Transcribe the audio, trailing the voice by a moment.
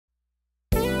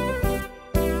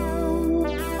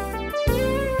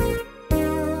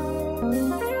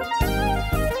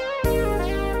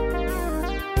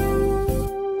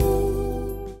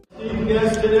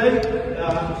today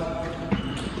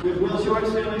with Will Short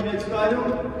standing next by him.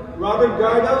 Robert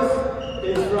Gardos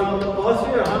is from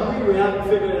Austria, Hungary. We haven't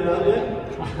figured it out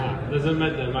yet. Doesn't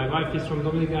matter. My wife is from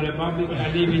Dominican Republic.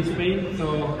 I live in Spain,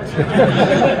 so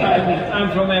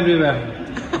I'm from everywhere.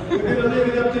 We're going to leave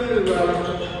it up to you,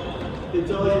 Robert.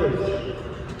 It's all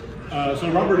yours.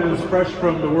 So Robert is fresh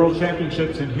from the World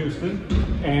Championships in Houston,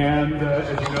 and as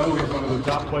you know, he's one of the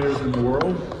top players in the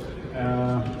world.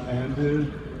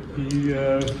 He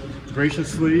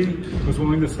graciously was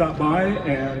willing to stop by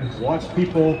and watch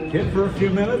people hit for a few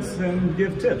minutes and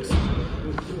give tips.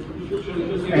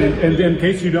 And in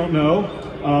case you don't know,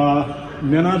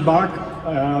 Nenad Bach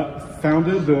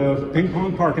founded the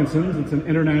PingPongParkinsons. It's an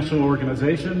international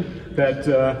organization that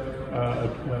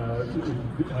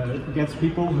gets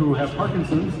people who have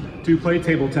Parkinson's to play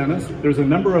table tennis. There's a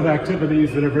number of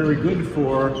activities that are very good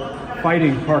for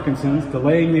fighting Parkinson's,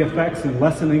 delaying the effects and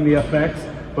lessening the effects.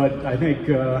 But I think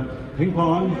ping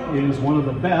pong is one of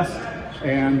the best,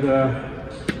 and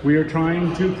we are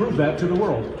trying to prove that to the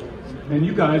world. And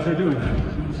you guys are doing that.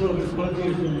 So it's 5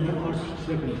 years in March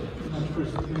 2nd. March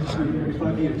 1st.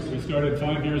 5 years. We started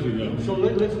 5 years ago. So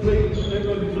let's play.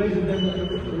 Everybody plays, and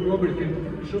then Robert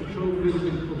can show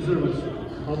observers.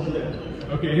 How about that?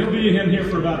 Okay, he'll be in here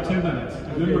for about 10 minutes,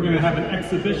 and then we're going to have an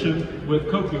exhibition with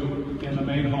Koku in the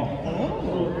main hall.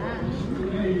 Oh.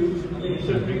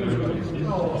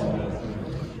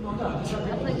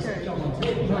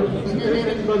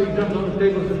 Everybody jump on the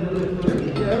tables.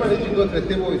 Everybody should go to the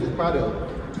table with his paddle.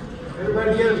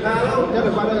 Everybody get a paddle? Get a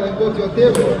paddle and go to your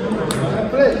table and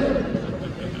play.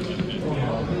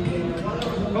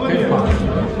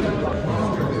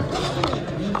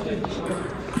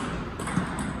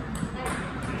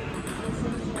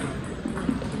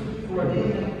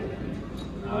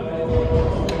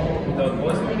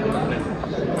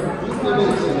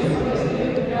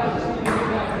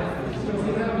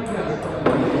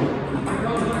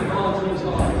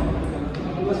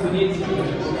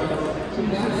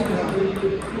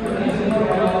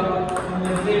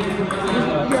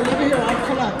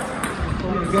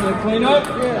 Gonna clean up?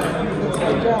 Yeah, that's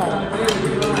my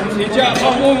job. Your job. I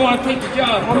won't want to take the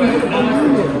job.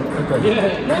 Yeah.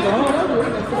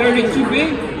 32B?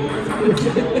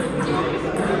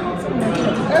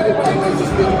 Everybody wants to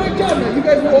steal my job now. You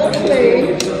guys will all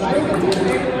play. I ain't gonna do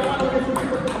it.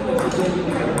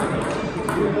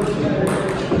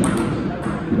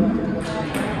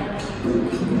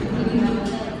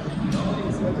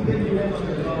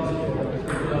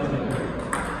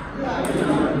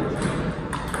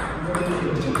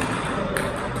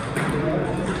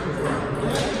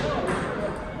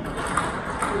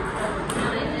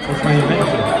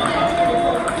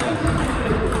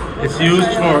 It's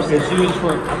used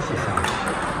for exercise.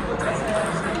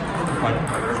 What?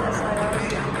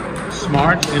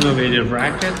 Smart, innovative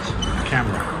racket,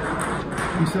 camera.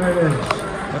 I'm sorry to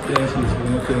have to ask you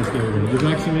something. You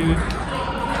vaccinated?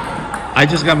 I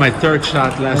just got my 3rd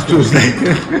shot last Tuesday.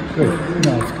 Good.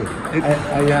 No, it's good. I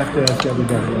have to ask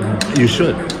everybody. You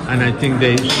should, and I think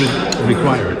they should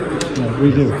require it. No,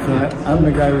 we do. So I'm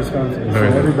the guy responsible. So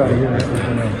everybody here has to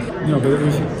know. No, but it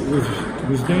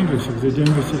was dangerous. It was a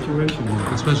dangerous situation.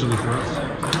 Especially for us.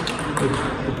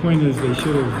 The point is, they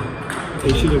should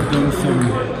have done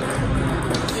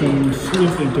some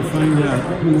sleuthing to find out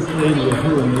who played with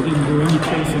who, and they didn't do any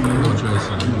tracing. No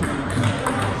tracing.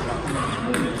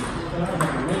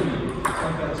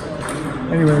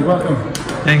 Anyway, welcome.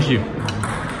 Thank you.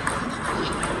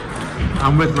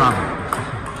 I'm with Robert.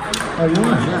 Oh, you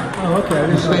are? Yeah. Oh, okay. I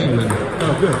didn't know.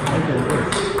 Oh, good. Okay, good.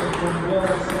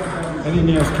 I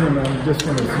didn't ask him. I'm just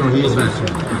going to. No, he is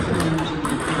vaccinated.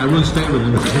 I wouldn't stay with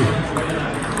him.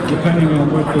 Depending on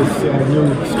what this new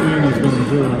strain is going to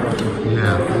do.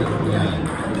 Yeah.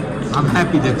 I'm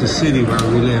happy that the city where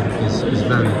we live is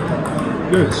very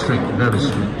strict, very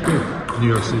strict. Good. New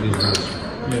York City is very strict.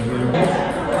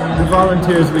 Yeah, the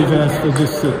volunteers we've asked to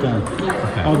just sit down.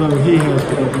 Okay. Although he has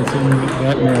Parkinson's,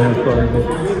 that man has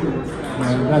Parkinson's.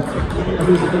 That's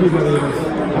everybody else.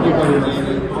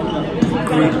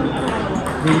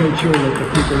 We made sure that the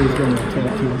people he's going to talk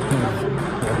to have.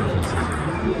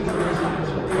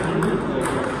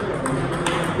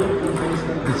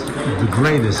 It's the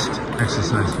greatest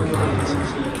exercise for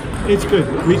Parkinson's. It's good.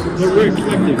 We're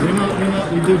eclectic.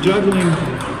 We do juggling.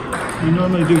 We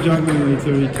normally do juggling at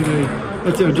 8:30 today.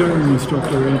 That's our juggling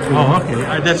instructor. Oh, okay.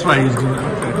 That's why he's doing it.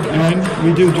 Okay. And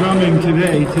we do drumming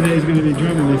today. Today's going to be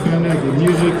drumming. They found out that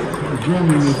music, the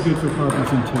drumming is good for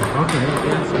Parkinson too. Okay.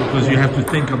 Because you have to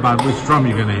think about which drum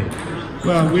you're going to hit.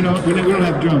 Well, we don't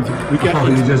have drums. We got. Oh,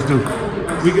 you just do.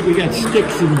 We got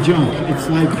sticks and junk. It's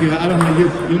like I don't know.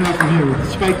 You're not from here.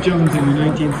 Spike Jones in the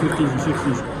 1950s and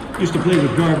 60s used to play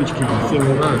with garbage cans.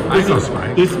 So I saw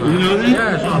Spike. You know that?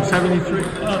 Yeah, it's on 73.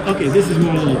 Okay, this is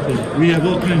more like that. We have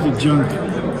all kinds of junk.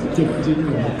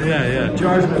 Yeah.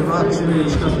 Jars with rocks in it.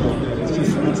 Stuff like that.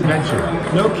 It's Venture.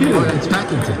 no kidding. Oh, it's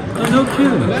patented. Oh, no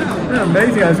kidding. Yeah,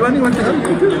 amazing. I was wondering what the hell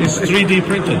you do. It's 3D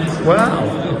printed.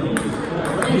 Wow.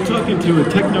 You're talking to a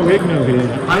techno-igno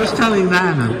here. I was telling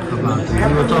Nana about it.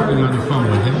 We were talking on the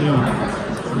phone with him.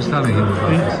 Yeah. I was telling him about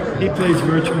this. He plays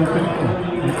virtual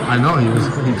pinball. I know, he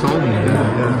told me that.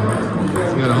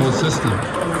 He's got a whole system.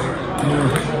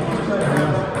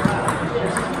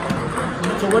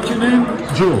 So what's your name?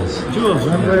 Jules. Jules,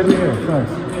 I'm right here.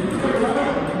 Thanks.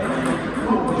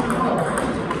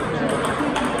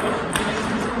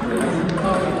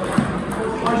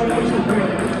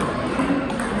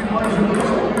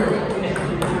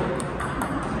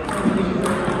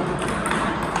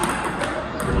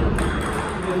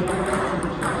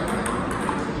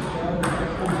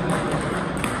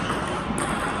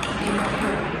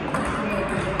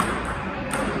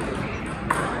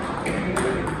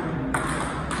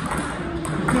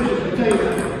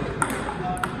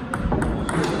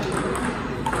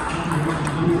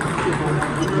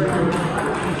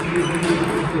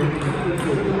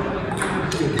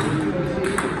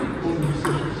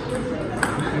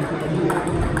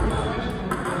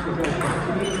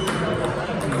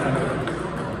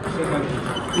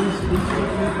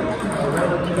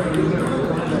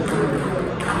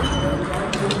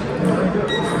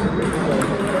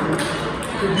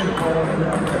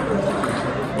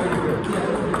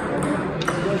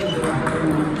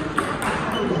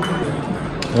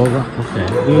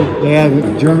 Okay. They have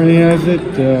it. Germany has it.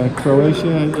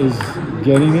 Croatia is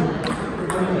getting it.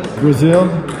 Brazil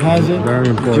has it. Very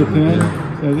important. Japan.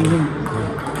 Yeah.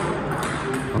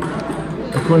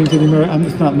 So according to the American,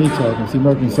 it's not me talking. It's the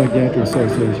American Psychiatric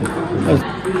Association.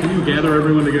 Can you gather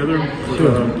everyone together with,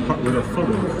 Sure. with a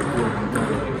photo?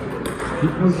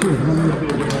 Oh,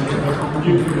 sure.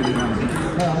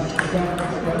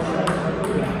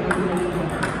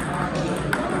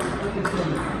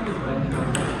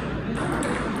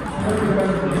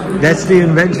 That's the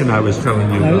invention I was telling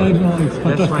you I about. know, it's That's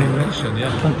fantastic. my invention,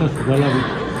 yeah. Fantastic. I love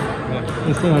it.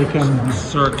 It's like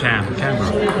Sir camera.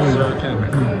 Sir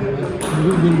camera.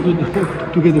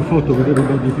 to get a photo with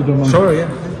everybody if you don't mind. Sure, yeah.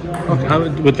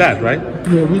 Okay. With that, right?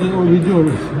 Yeah, we do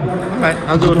it. All right,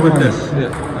 I'll do it with this.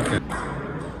 Yeah. Okay.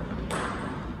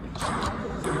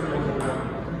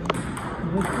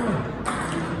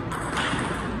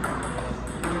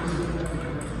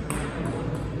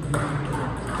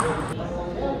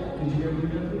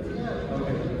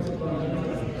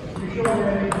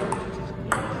 Sure.